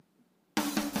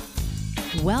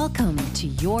Welcome to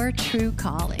Your True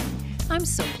Calling. I'm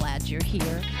so glad you're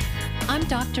here. I'm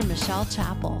Dr. Michelle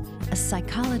Chappell, a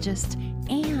psychologist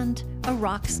and a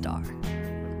rock star.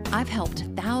 I've helped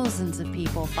thousands of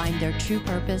people find their true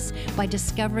purpose by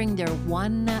discovering their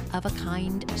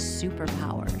one-of-a-kind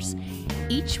superpowers.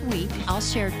 Each week, I'll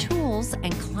share tools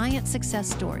and client success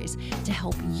stories to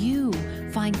help you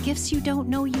find gifts you don't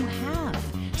know you have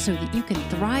so that you can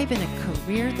thrive in a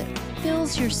career that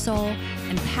fills your soul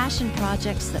and passion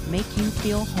projects that make you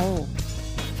feel whole.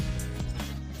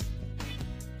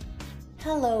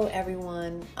 Hello,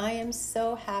 everyone. I am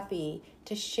so happy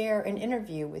to share an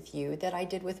interview with you that I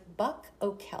did with Buck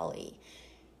O'Kelly,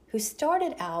 who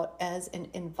started out as an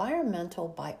environmental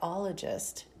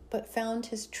biologist, but found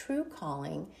his true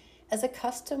calling as a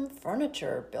custom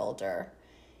furniture builder.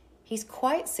 He's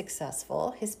quite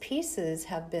successful. His pieces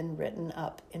have been written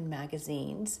up in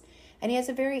magazines, and he has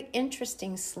a very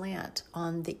interesting slant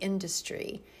on the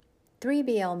industry.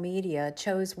 3BL Media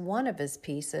chose one of his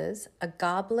pieces, a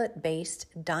goblet-based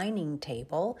dining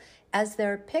table, as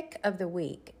their pick of the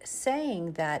week,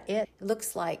 saying that it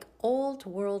looks like old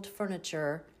world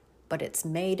furniture, but it's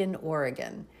made in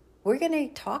Oregon. We're going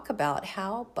to talk about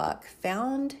how Buck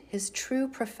found his true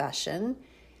profession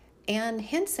and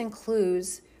hints and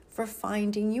clues for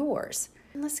finding yours.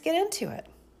 Let's get into it.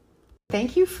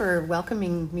 Thank you for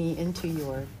welcoming me into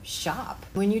your shop.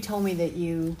 When you told me that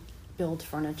you build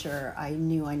furniture, I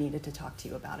knew I needed to talk to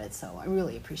you about it, so I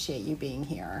really appreciate you being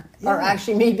here. Yeah. Or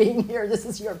actually me being here. This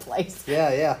is your place.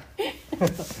 Yeah.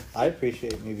 I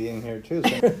appreciate me being here too.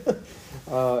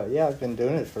 So, I've been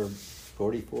doing it for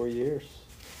 44 years.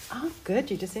 Oh, good.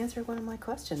 You just answered one of my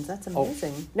questions. That's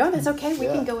amazing. Oh. No, that's okay. We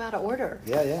can go out of order.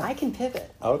 Yeah. I can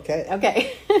pivot.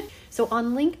 Okay. So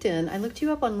on LinkedIn, I looked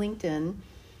you up on LinkedIn.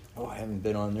 Oh, I haven't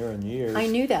been on there in years. I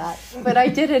knew that, but I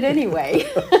did it anyway.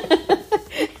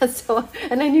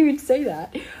 And I knew you'd say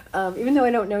that. Even though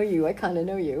I don't know you, I kind of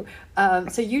know you.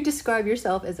 So you describe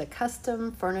yourself as a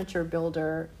custom furniture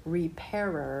builder,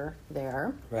 repairer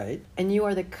there. Right. And you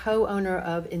are the co-owner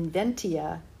of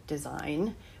Inventia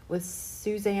Design with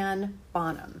Suzanne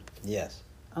Bonham. Yes.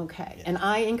 Okay. Yes. And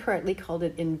I incorrectly called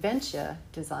it Inventia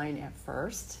Design at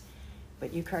first,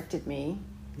 but you corrected me.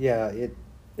 Yeah,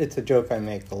 it's a joke I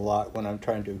make a lot when I'm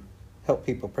trying to help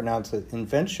people pronounce it.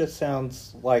 Inventia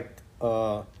sounds like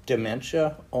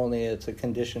dementia, only it's a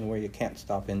condition where you can't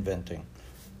stop inventing.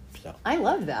 So I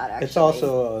love that, actually. It's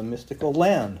also a mystical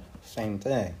land, same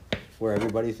thing, where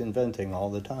everybody's inventing all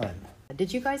the time.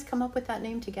 Did you guys come up with that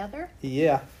name together?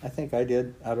 Yeah, I think I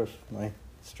did, out of my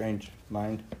strange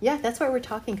mind. Yeah, that's why we're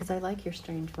talking, because I like your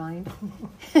strange mind.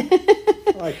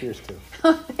 I like yours too.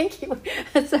 Oh, thank you.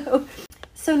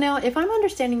 So now, if I'm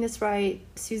understanding this right,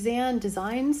 Suzanne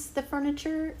designs the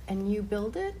furniture and you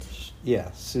build it?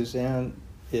 Yeah, Suzanne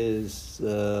is,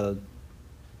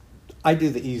 I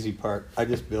do the easy part. I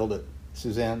just build it.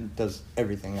 Suzanne does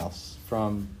everything else,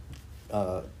 from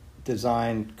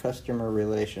design, customer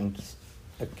relations,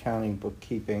 accounting,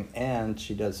 bookkeeping, and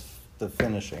she does the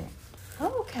finishing.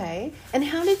 Oh, okay. And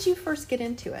how did you first get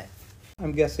into it?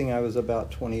 I'm guessing I was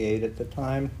about 28 at the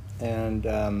time, and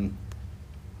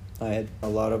I had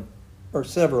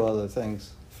several other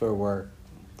things for work,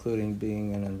 including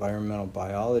being an environmental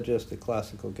biologist, a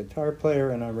classical guitar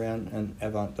player, and I ran an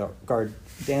avant-garde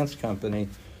dance company.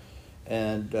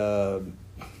 And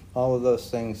all of those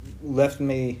things left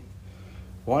me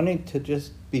wanting to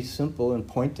just be simple and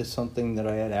point to something that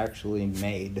I had actually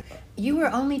made. You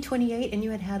were only 28 and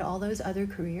you had all those other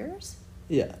careers?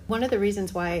 Yeah. One of the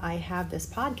reasons why I have this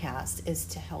podcast is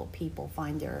to help people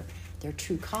find their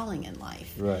true calling in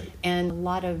life. Right. And a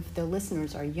lot of the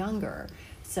listeners are younger,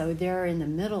 so they're in the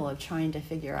middle of trying to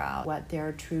figure out what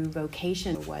their true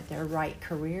vocation, what their right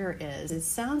career is. It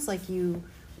sounds like you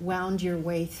wound your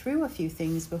way through a few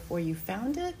things before you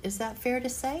found it. Is that fair to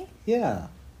say? Yeah.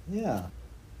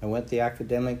 I went the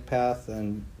academic path,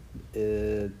 and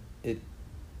it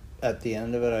at the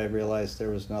end of it, I realized there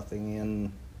was nothing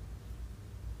in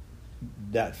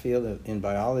that field in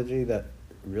biology that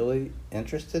really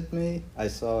interested me. I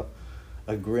saw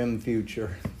a grim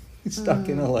future, stuck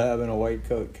in a lab in a white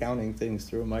coat, counting things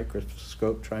through a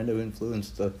microscope, trying to influence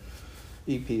the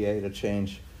EPA to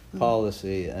change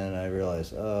policy, and I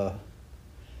realized,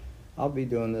 I'll be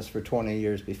doing this for 20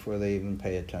 years before they even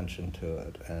pay attention to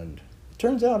it. And it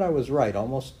turns out I was right,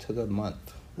 almost to the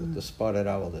month, with the spotted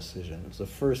owl decision. It was the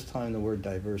first time the word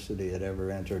diversity had ever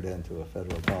entered into a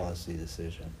federal policy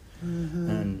decision.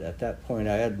 And at that point,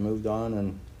 I had moved on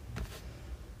and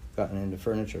gotten into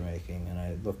furniture making, and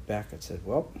I looked back and said,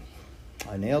 well,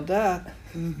 I nailed that.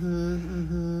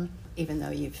 Even though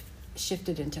you've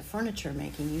shifted into furniture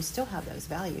making, you still have those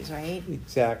values, right?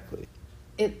 Exactly.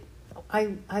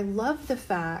 I love the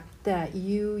fact that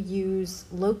you use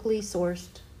locally sourced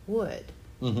wood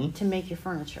to make your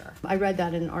furniture. I read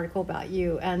that in an article about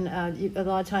you, and a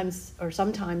lot of times, or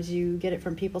sometimes, you get it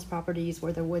from people's properties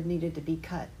where the wood needed to be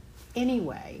cut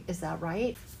anyway. Is that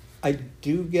right? I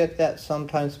do get that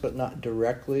sometimes, but not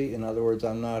directly. In other words,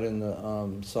 I'm not in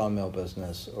the sawmill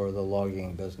business or the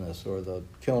logging business or the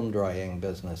kiln drying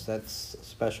business. That's a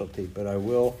specialty, but I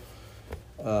will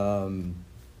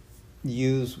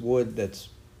use wood that's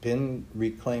been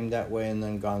reclaimed that way and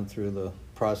then gone through the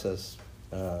process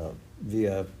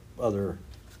via other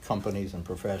companies and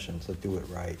professions that do it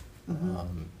right.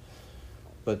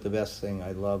 But the best thing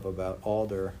I love about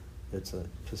alder, it's a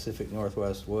Pacific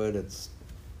Northwest wood. It's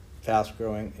fast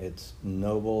growing, it's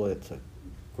noble, it's a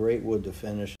great wood to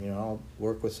finish. I'll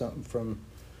work with something from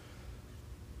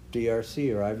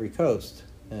DRC or Ivory Coast,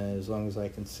 as long as I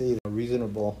can see a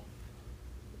reasonable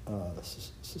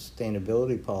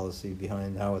sustainability policy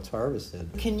behind how it's harvested.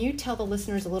 Can you tell the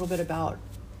listeners a little bit about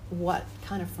what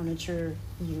kind of furniture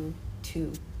you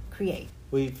two create?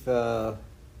 We've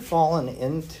fallen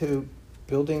into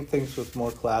building things with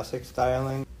more classic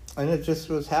styling, and it just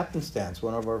was happenstance.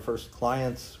 One of our first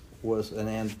clients was an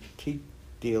antique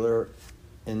dealer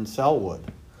in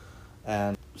Selwood,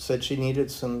 and said she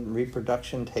needed some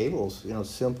reproduction tables,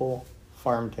 simple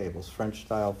farm tables, French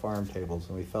style farm tables,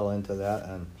 and we fell into that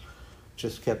and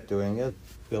just kept doing it,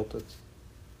 built its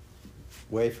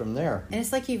way from there. And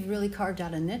it's like you've really carved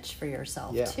out a niche for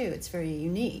yourself too. It's very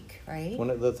unique, right? One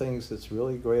of the things that's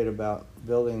really great about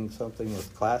building something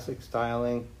with classic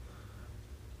styling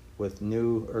with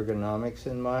new ergonomics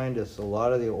in mind is a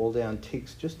lot of the old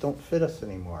antiques just don't fit us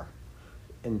anymore.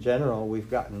 In general, we've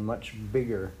gotten much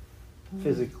bigger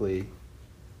physically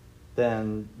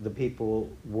than the people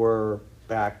were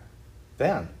back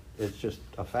then. It's just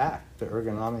a fact. The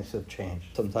ergonomics have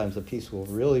changed. Sometimes a piece will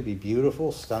really be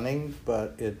beautiful, stunning,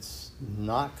 but it's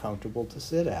not comfortable to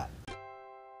sit at.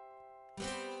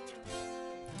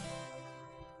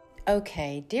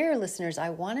 Okay, dear listeners,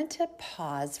 I wanted to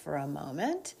pause for a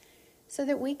moment so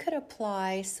that we could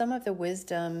apply some of the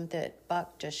wisdom that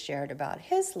Buck just shared about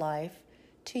his life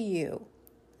to you.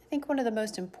 I think one of the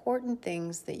most important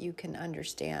things that you can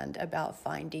understand about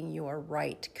finding your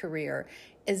right career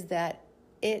is that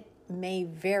it may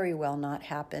very well not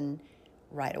happen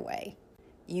right away.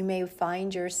 You may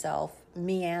find yourself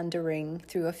meandering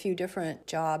through a few different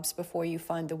jobs before you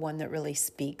find the one that really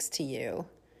speaks to you.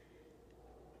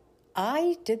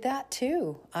 I did that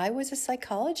too. I was a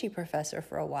psychology professor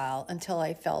for a while until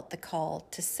I felt the call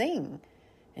to sing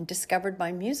and discovered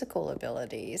my musical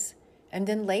abilities. And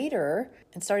then later,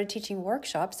 and started teaching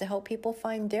workshops to help people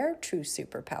find their true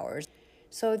superpowers.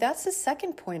 So that's the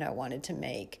second point I wanted to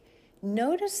make.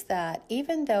 Notice that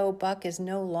even though Buck is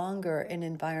no longer an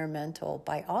environmental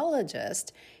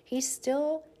biologist, he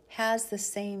still has the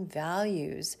same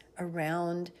values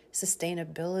around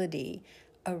sustainability,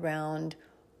 around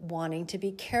wanting to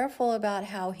be careful about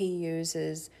how he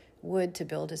uses wood to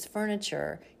build his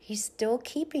furniture. He's still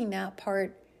keeping that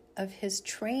part of his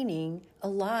training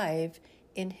alive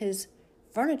in his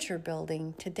furniture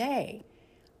building today.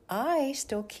 I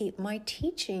still keep my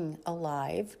teaching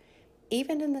alive.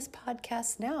 Even in this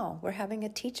podcast now, we're having a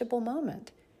teachable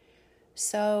moment.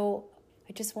 So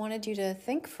I just wanted you to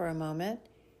think for a moment,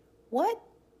 what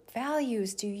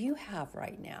values do you have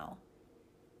right now?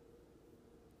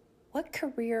 What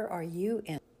career are you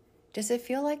in? Does it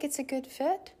feel like it's a good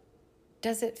fit?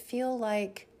 Does it feel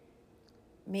like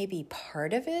maybe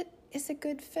part of it is a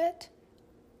good fit?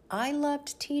 I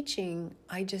loved teaching,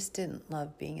 I just didn't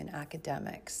love being in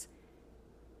academics.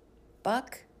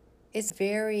 Buck is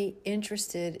very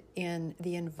interested in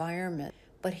the environment,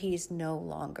 but he's no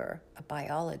longer a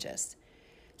biologist.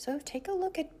 So take a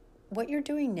look at what you're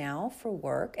doing now for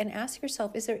work and ask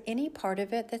yourself, is there any part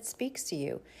of it that speaks to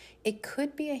you? It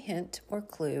could be a hint or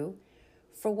clue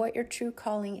for what your true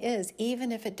calling is,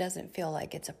 even if it doesn't feel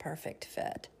like it's a perfect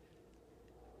fit.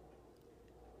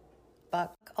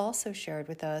 Buck also shared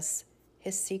with us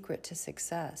his secret to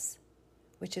success,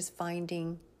 which is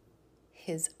finding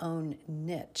his own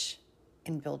niche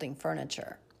in building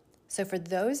furniture. So for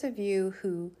those of you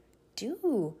who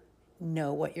do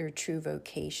know what your true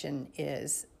vocation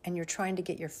is and you're trying to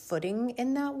get your footing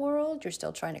in that world, you're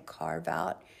still trying to carve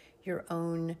out your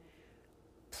own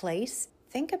place,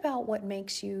 think about what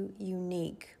makes you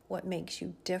unique, what makes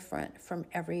you different from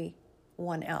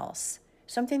everyone else,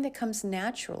 something that comes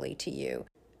naturally to you.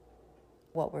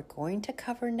 What we're going to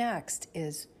cover next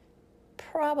is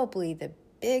probably the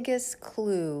biggest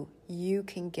clue you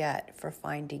can get for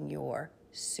finding your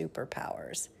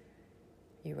superpowers.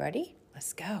 You ready?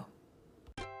 Let's go.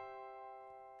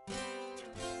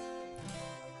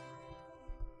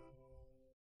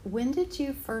 When did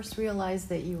you first realize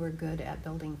that you were good at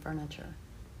building furniture?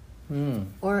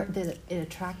 Or that it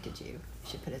attracted you? I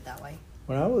should put it that way.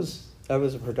 When I was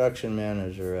a production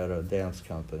manager at a dance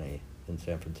company in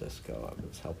San Francisco. I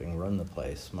was helping run the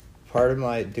place. Part of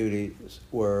my duties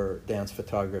were dance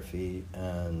photography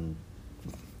and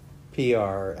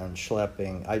PR and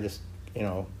schlepping. I just,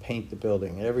 paint the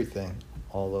building, everything,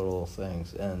 all the little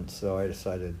things. And so I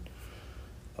decided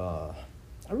I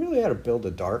really had to build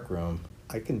a dark room.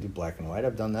 I can do black and white.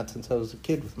 I've done that since I was a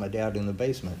kid with my dad in the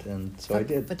basement, and so I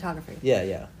did. Photography.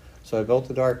 Yeah. So I built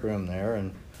a dark room there,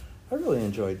 and I really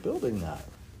enjoyed building that.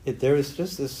 There was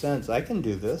just this sense, I can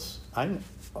do this.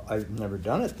 I've never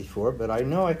done it before, but I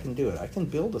know I can do it. I can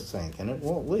build a sink, and it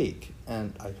won't leak.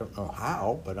 And I don't know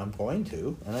how, but I'm going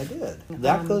to, and I did.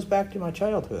 That goes back to my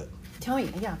childhood.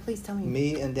 Please tell me.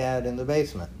 Me and Dad in the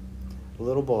basement,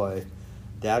 little boy.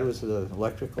 Dad was an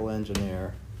electrical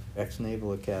engineer,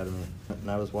 ex-Naval Academy,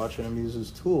 and I was watching him use his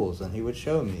tools, and he would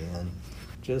show me, and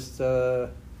just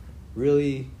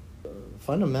really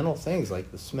fundamental things,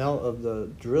 like the smell of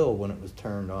the drill when it was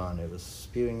turned on. It was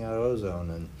spewing out ozone,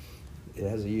 and it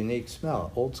has a unique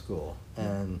smell, old school,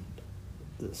 and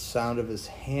the sound of his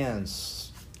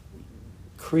hands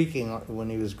creaking when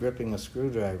he was gripping a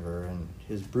screwdriver, and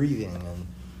his breathing, and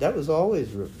that was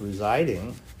always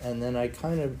residing, and then I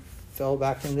kind of fell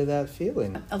back into that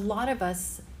feeling. A lot of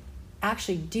us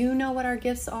actually do know what our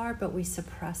gifts are, but we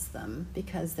suppress them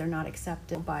because they're not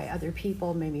accepted by other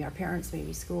people, maybe our parents,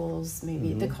 maybe schools,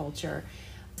 maybe the culture.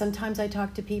 Sometimes I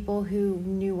talk to people who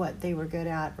knew what they were good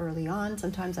at early on.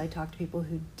 Sometimes I talk to people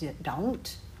who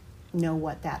don't know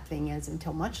what that thing is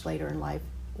until much later in life.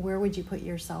 Where would you put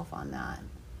yourself on that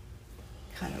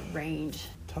kind of range?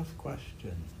 Tough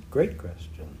question. Great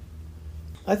question.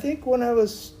 I think when I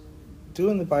was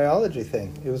doing the biology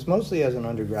thing, it was mostly as an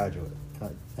undergraduate.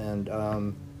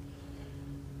 And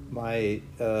my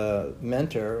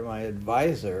mentor, my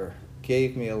advisor,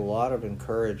 gave me a lot of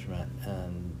encouragement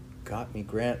and got me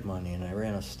grant money, and I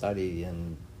ran a study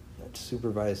and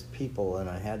supervised people, and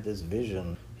I had this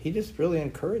vision. He just really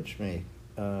encouraged me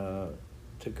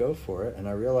to go for it, and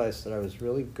I realized that I was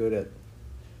really good at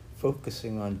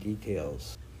focusing on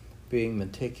details, being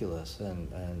meticulous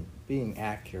and being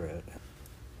accurate.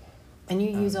 And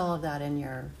you use all of that in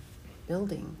your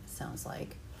building, sounds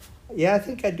like. Yeah, I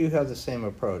think I do have the same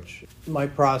approach. My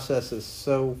process is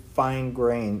so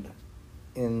fine-grained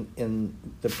in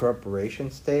the preparation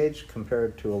stage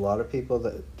compared to a lot of people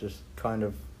that just kind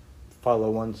of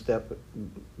follow one step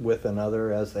with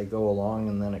another as they go along,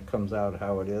 and then it comes out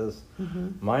how it is.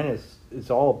 Mine is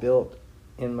all built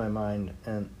in my mind,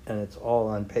 and it's all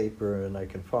on paper, and I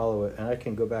can follow it, and I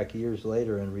can go back years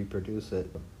later and reproduce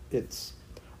it. It's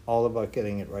all about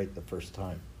getting it right the first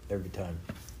time, every time.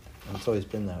 And it's always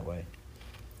been that way.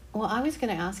 Well, I was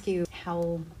going to ask you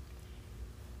how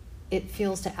it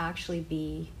feels to actually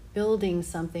be building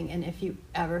something, and if you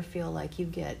ever feel like you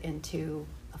get into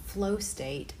a flow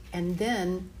state. And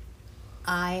then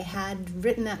I had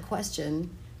written that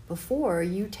question before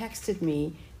you texted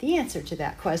me the answer to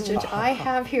that question, which I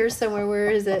have here somewhere. Where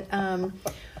is it?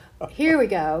 Here we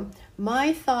go.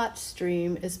 My thought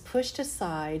stream is pushed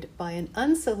aside by an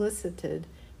unsolicited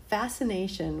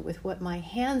fascination with what my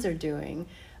hands are doing,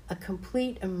 a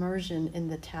complete immersion in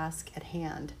the task at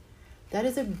hand. That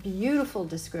is a beautiful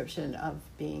description of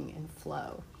being in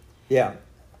flow. Yeah.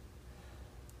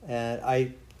 And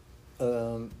I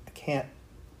can't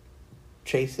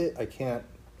chase it. I can't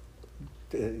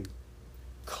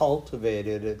cultivate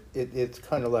it. It's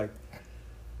kind of like,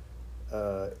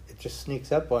 it just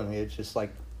sneaks up on me. It's just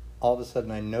like all of a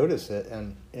sudden I notice it,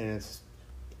 and it's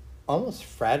almost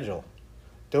fragile.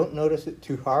 Don't notice it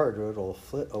too hard or it'll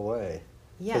flit away.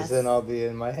 Yes. Because then I'll be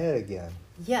in my head again.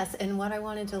 Yes, and what I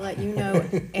wanted to let you know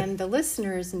and the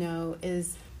listeners know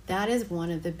is that is one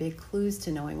of the big clues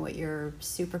to knowing what your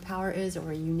superpower is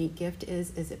or a unique gift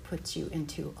is it puts you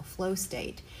into a flow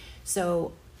state.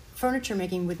 So furniture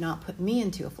making would not put me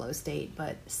into a flow state,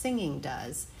 but singing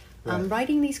does. Right.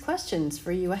 Writing these questions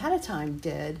for you ahead of time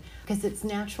did, because it's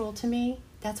natural to me.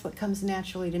 That's what comes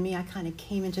naturally to me. I kind of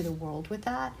came into the world with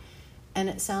that. And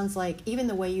it sounds like even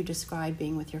the way you describe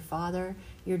being with your father,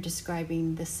 you're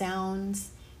describing the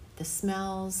sounds, the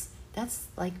smells. That's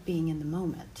like being in the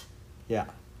moment. Yeah.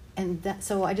 And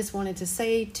so I just wanted to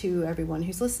say to everyone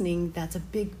who's listening, that's a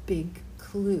big, big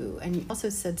clue. And you also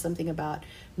said something about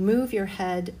move your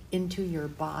head into your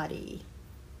body.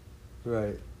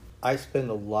 Right. I spend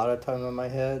a lot of time in my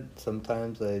head.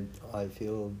 Sometimes I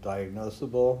feel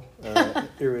diagnosable,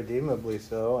 irredeemably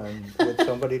so, and would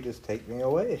somebody just take me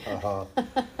away? Haha.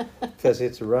 Because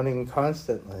it's running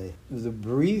constantly. The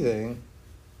breathing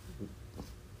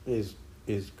is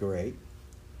great.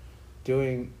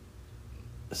 Doing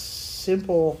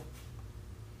simple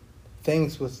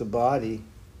things with the body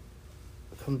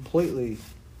completely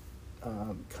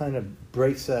kind of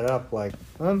breaks that up. Like,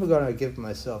 I'm going to give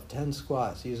myself 10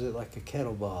 squats, use it like a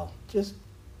kettlebell, just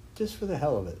for the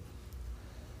hell of it.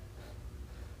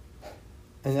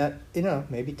 And that,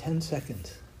 maybe 10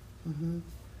 seconds. Mm-hmm.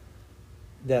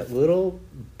 That little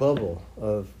bubble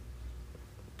of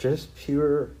just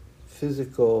pure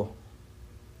physical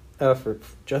effort,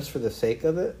 just for the sake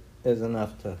of it, is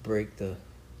enough to break the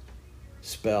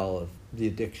spell of the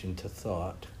addiction to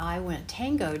thought. I went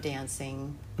tango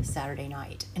dancing Saturday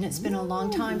night, and it's been a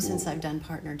long time since I've done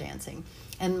partner dancing.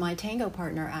 And my tango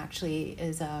partner actually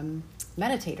is a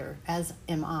meditator, as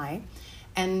am I.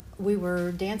 And we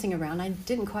were dancing around. I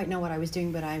didn't quite know what I was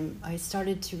doing, but I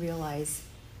started to realize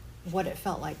what it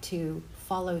felt like to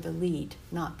follow the lead,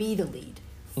 not be the lead.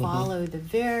 Follow the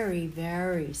very,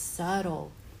 very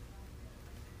subtle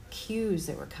cues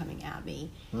that were coming at me.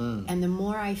 And the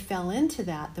more I fell into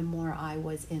that, the more I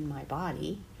was in my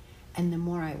body. And the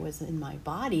more I was in my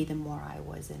body, the more I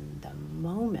was in the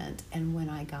moment. And when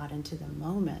I got into the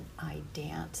moment, I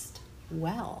danced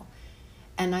well.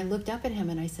 And I looked up at him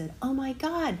and I said, oh my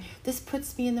God, this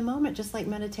puts me in the moment, just like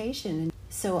meditation. And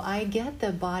so I get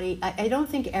the body. I don't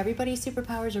think everybody's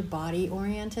superpowers are body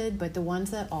oriented, but the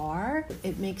ones that are,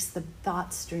 it makes the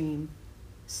thought stream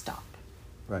stop.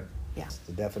 Right. Yeah.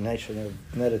 The definition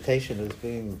of meditation is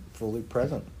being fully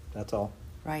present. That's all.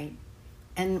 Right.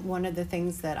 And one of the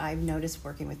things that I've noticed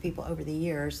working with people over the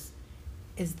years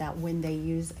is that when they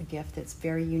use a gift that's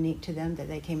very unique to them, that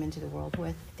they came into the world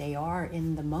with, they are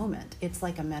in the moment. It's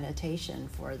like a meditation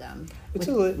for them. It's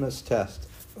a litmus test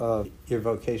of your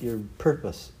vocation. Your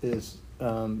purpose is,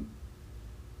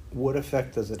 what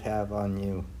effect does it have on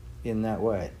you in that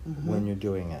way when you're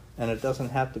doing it? And it doesn't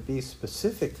have to be a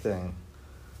specific thing.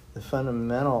 The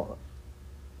fundamental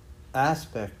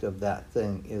aspect of that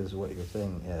thing is what your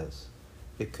thing is.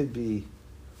 It could be,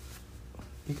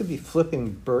 you could be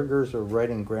flipping burgers or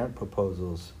writing grant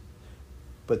proposals,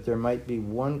 but there might be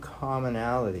one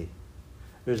commonality.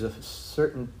 There's a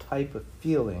certain type of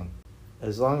feeling.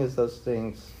 As long as those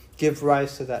things give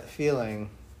rise to that feeling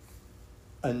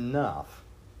enough,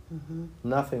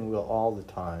 nothing will all the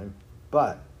time,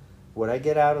 but what I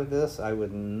get out of this, I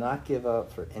would not give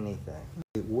up for anything.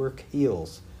 Work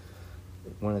heals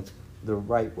when it's the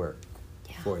right work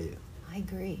for you. I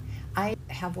agree. I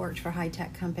have worked for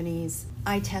high-tech companies.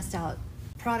 I test out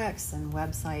products and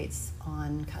websites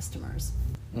on customers.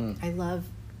 I love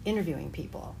interviewing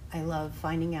people. I love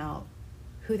finding out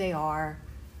who they are,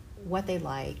 what they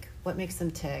like, what makes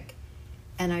them tick.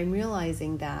 And I'm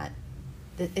realizing that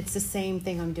it's the same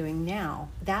thing I'm doing now.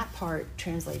 That part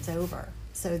translates over.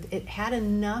 So it had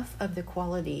enough of the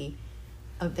quality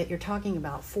of that you're talking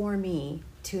about for me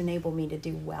to enable me to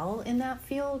do well in that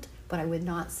field, but I would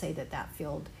not say that that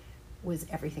field was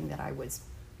everything that I was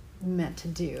meant to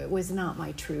do. It was not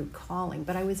my true calling,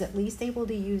 but I was at least able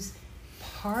to use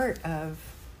part of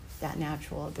that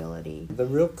natural ability. The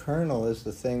real kernel is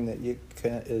the thing that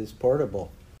is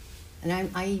portable.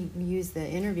 And I use the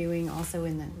interviewing also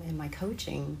in my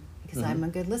coaching because I'm a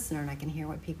good listener and I can hear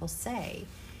what people say.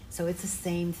 So it's the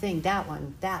same thing.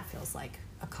 That feels like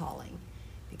a calling,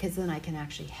 because then I can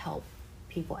actually help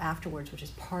people afterwards, which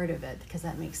is part of it, because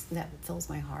that fills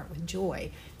my heart with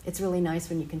joy. It's really nice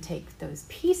when you can take those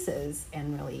pieces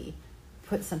and really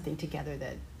put something together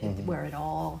that where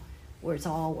it's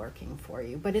all working for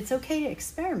you. But it's okay to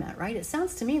experiment, right? It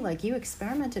sounds to me like you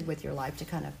experimented with your life to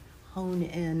kind of hone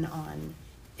in on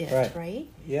it, right?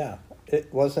 Yeah.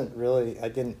 It wasn't really, I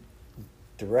didn't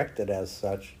direct it as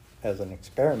such, as an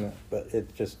experiment, but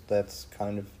that's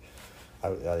kind of,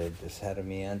 I just had a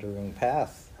meandering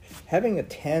path. Having a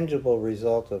tangible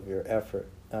result of your effort,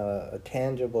 a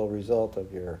tangible result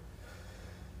of your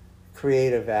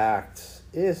creative acts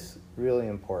is really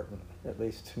important, at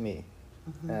least to me.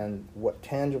 And what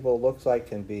tangible looks like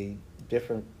can be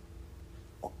different,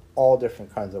 all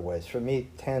different kinds of ways. For me,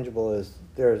 tangible is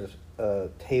there's a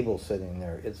table sitting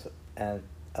there. It's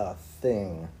a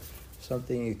thing,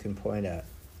 something you can point at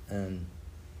and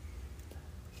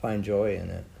find joy in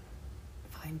it.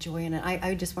 Find joy in it.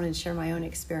 I just wanted to share my own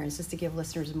experience just to give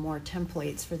listeners more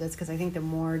templates for this, because I think the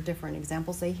more different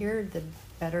examples they hear, the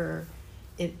better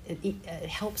it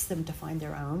helps them to find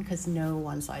their own, because no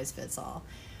one size fits all.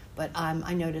 But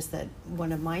I noticed that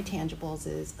one of my tangibles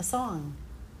is a song.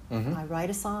 Mm-hmm. I write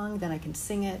a song, then I can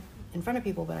sing it in front of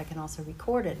people, but I can also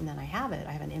record it, and then I have it.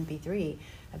 I have an MP3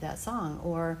 of that song.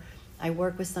 Or I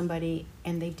work with somebody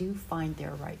and they do find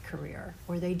their right career,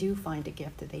 or they do find a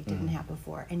gift that they didn't have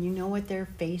before. And you know what their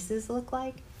faces look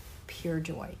like? Pure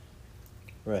joy.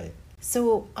 Right.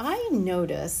 So I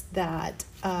noticed that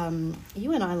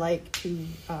you and I like to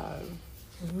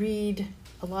read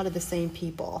a lot of the same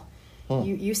people.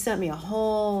 You sent me a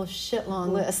whole shit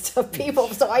long list of people,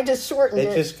 so I just shortened it.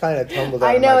 It just kind of tumbled out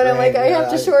I of know, my and I'm brain. like, I have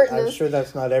to shorten I'm this. sure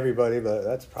that's not everybody, but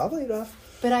that's probably enough.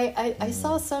 But I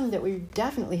saw some that we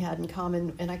definitely had in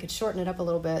common, and I could shorten it up a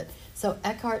little bit. So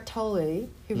Eckhart Tolle,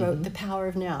 who wrote The Power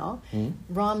of Now,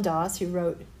 Ram Dass, who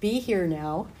wrote Be Here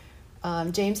Now,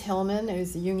 James Hillman,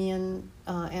 who's a Jungian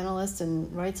analyst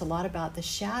and writes a lot about the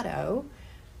shadow,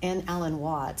 and Alan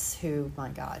Watts, who, my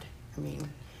God, I mean,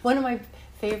 one of my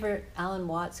favorite Alan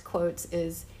Watts quotes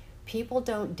is, "People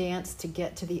don't dance to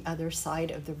get to the other side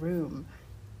of the room.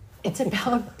 It's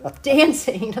about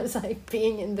dancing." It's like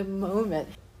being in the moment.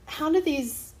 How do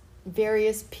these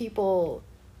various people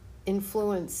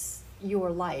influence your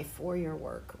life or your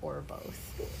work or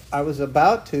both? I was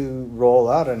about to roll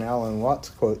out an Alan Watts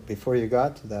quote before you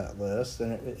got to that list,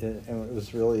 and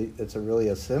it's really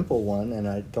a simple one, and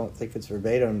I don't think it's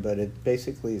verbatim, but it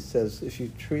basically says, if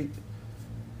you treat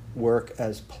work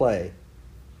as play,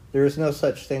 there is no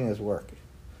such thing as work.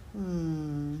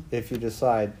 If you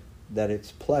decide that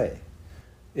it's play.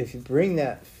 If you bring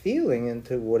that feeling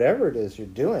into whatever it is you're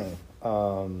doing,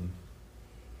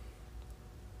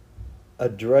 a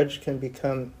drudge can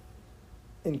become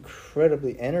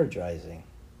incredibly energizing.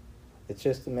 It's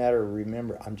just a matter of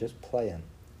remember, I'm just playing.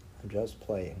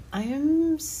 I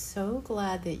am so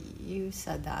glad that you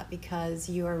said that, because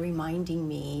you are reminding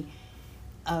me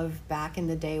of back in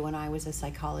the day when I was a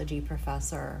psychology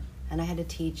professor and I had to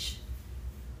teach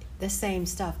the same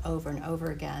stuff over and over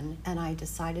again, and I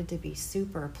decided to be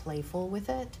super playful with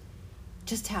it,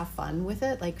 just have fun with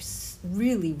it, like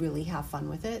really, really have fun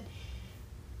with it.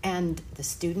 And the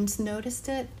students noticed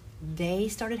it. They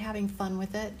started having fun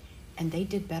with it, and they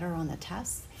did better on the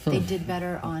tests. They did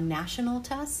better on national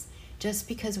tests, just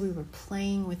because we were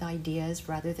playing with ideas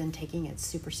rather than taking it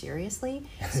super seriously.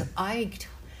 So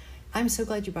I'm so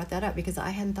glad you brought that up, because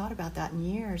I hadn't thought about that in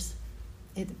years.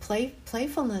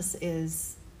 Playfulness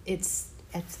is, it's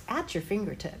at your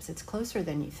fingertips. It's closer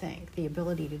than you think, the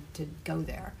ability to go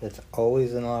there. It's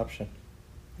always an option.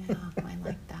 Yeah, I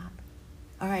like that.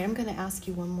 All right, I'm going to ask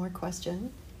you one more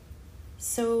question.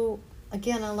 So,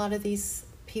 again, a lot of these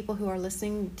people who are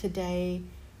listening today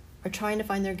are trying to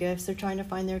find their gifts. They're trying to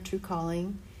find their true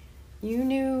calling. You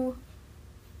knew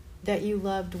that you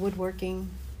loved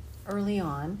woodworking early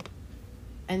on,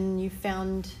 and you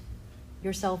found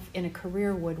yourself in a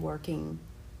career woodworking,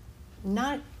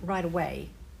 not right away,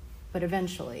 but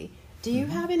eventually. Do you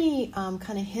have any kind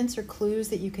of hints or clues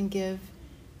that you can give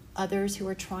others who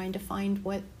are trying to find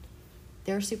what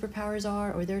their superpowers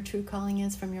are or their true calling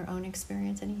is from your own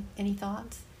experience? Any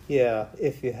thoughts? Yeah,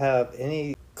 if you have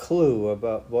any clue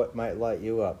about what might light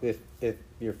you up, if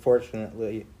you're fortunate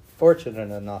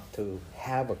enough to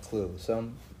have a clue.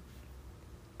 Some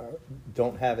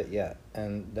don't have it yet,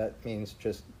 and that means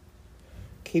just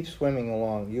keep swimming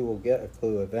along. You will get a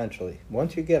clue eventually.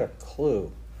 Once you get a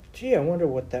clue, gee, I wonder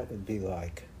what that would be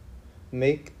like.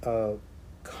 Make a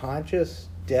conscious,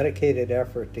 dedicated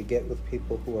effort to get with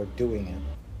people who are doing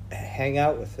it. Hang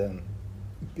out with them.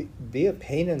 Be a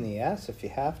pain in the ass if you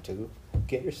have to.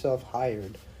 Get yourself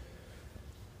hired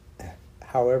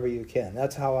however you can.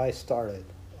 That's how I started.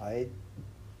 I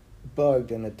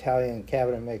bugged an Italian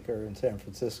cabinet maker in San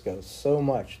Francisco so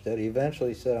much that he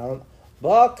eventually said,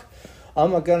 Buck,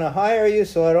 I'm going to hire you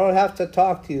so I don't have to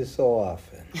talk to you so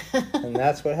often. And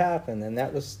that's what happened. And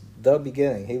that was the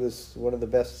beginning. He was one of the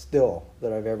best still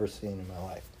that I've ever seen in my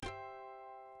life.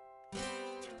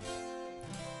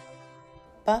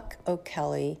 Buck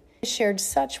O'Kelly shared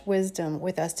such wisdom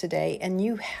with us today, and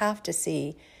you have to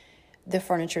see the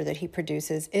furniture that he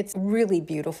produces. It's really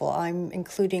beautiful. I'm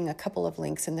including a couple of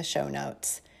links in the show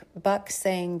notes. Buck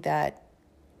saying that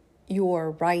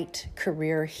your right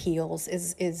career heals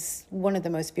is one of the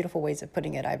most beautiful ways of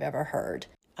putting it I've ever heard.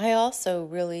 I also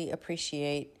really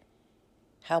appreciate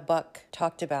how Buck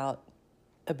talked about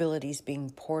abilities being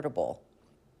portable.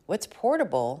 What's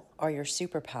portable are your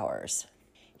superpowers.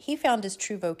 He found his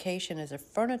true vocation as a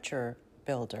furniture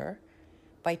builder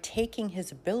by taking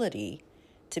his ability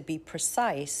to be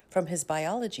precise from his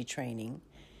biology training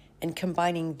and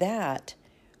combining that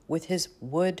with his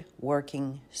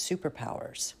woodworking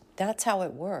superpowers. That's how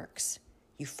it works.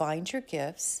 You find your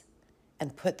gifts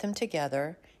and put them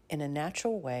together in a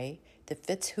natural way that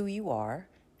fits who you are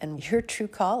and your true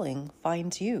calling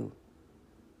finds you.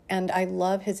 And I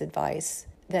love his advice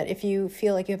that if you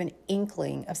feel like you have an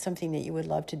inkling of something that you would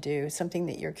love to do, something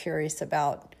that you're curious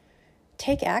about,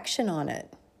 take action on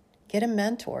it. Get a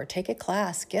mentor, take a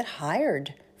class, get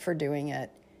hired for doing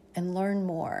it, and learn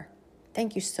more.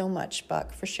 Thank you so much,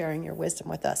 Buck, for sharing your wisdom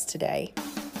with us today.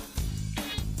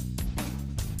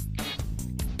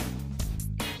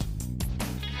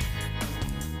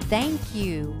 Thank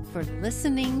you for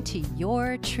listening to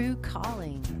Your True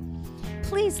Calling.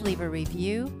 Please leave a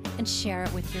review and share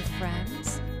it with your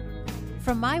friends.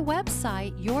 From my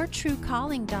website,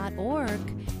 yourtruecalling.org,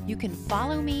 you can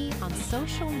follow me on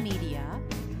social media,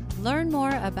 learn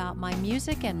more about my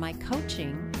music and my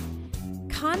coaching,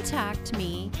 contact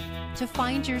me to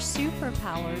find your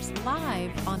superpowers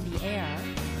live on the air,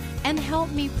 and help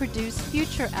me produce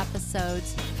future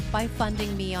episodes by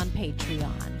funding me on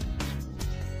Patreon.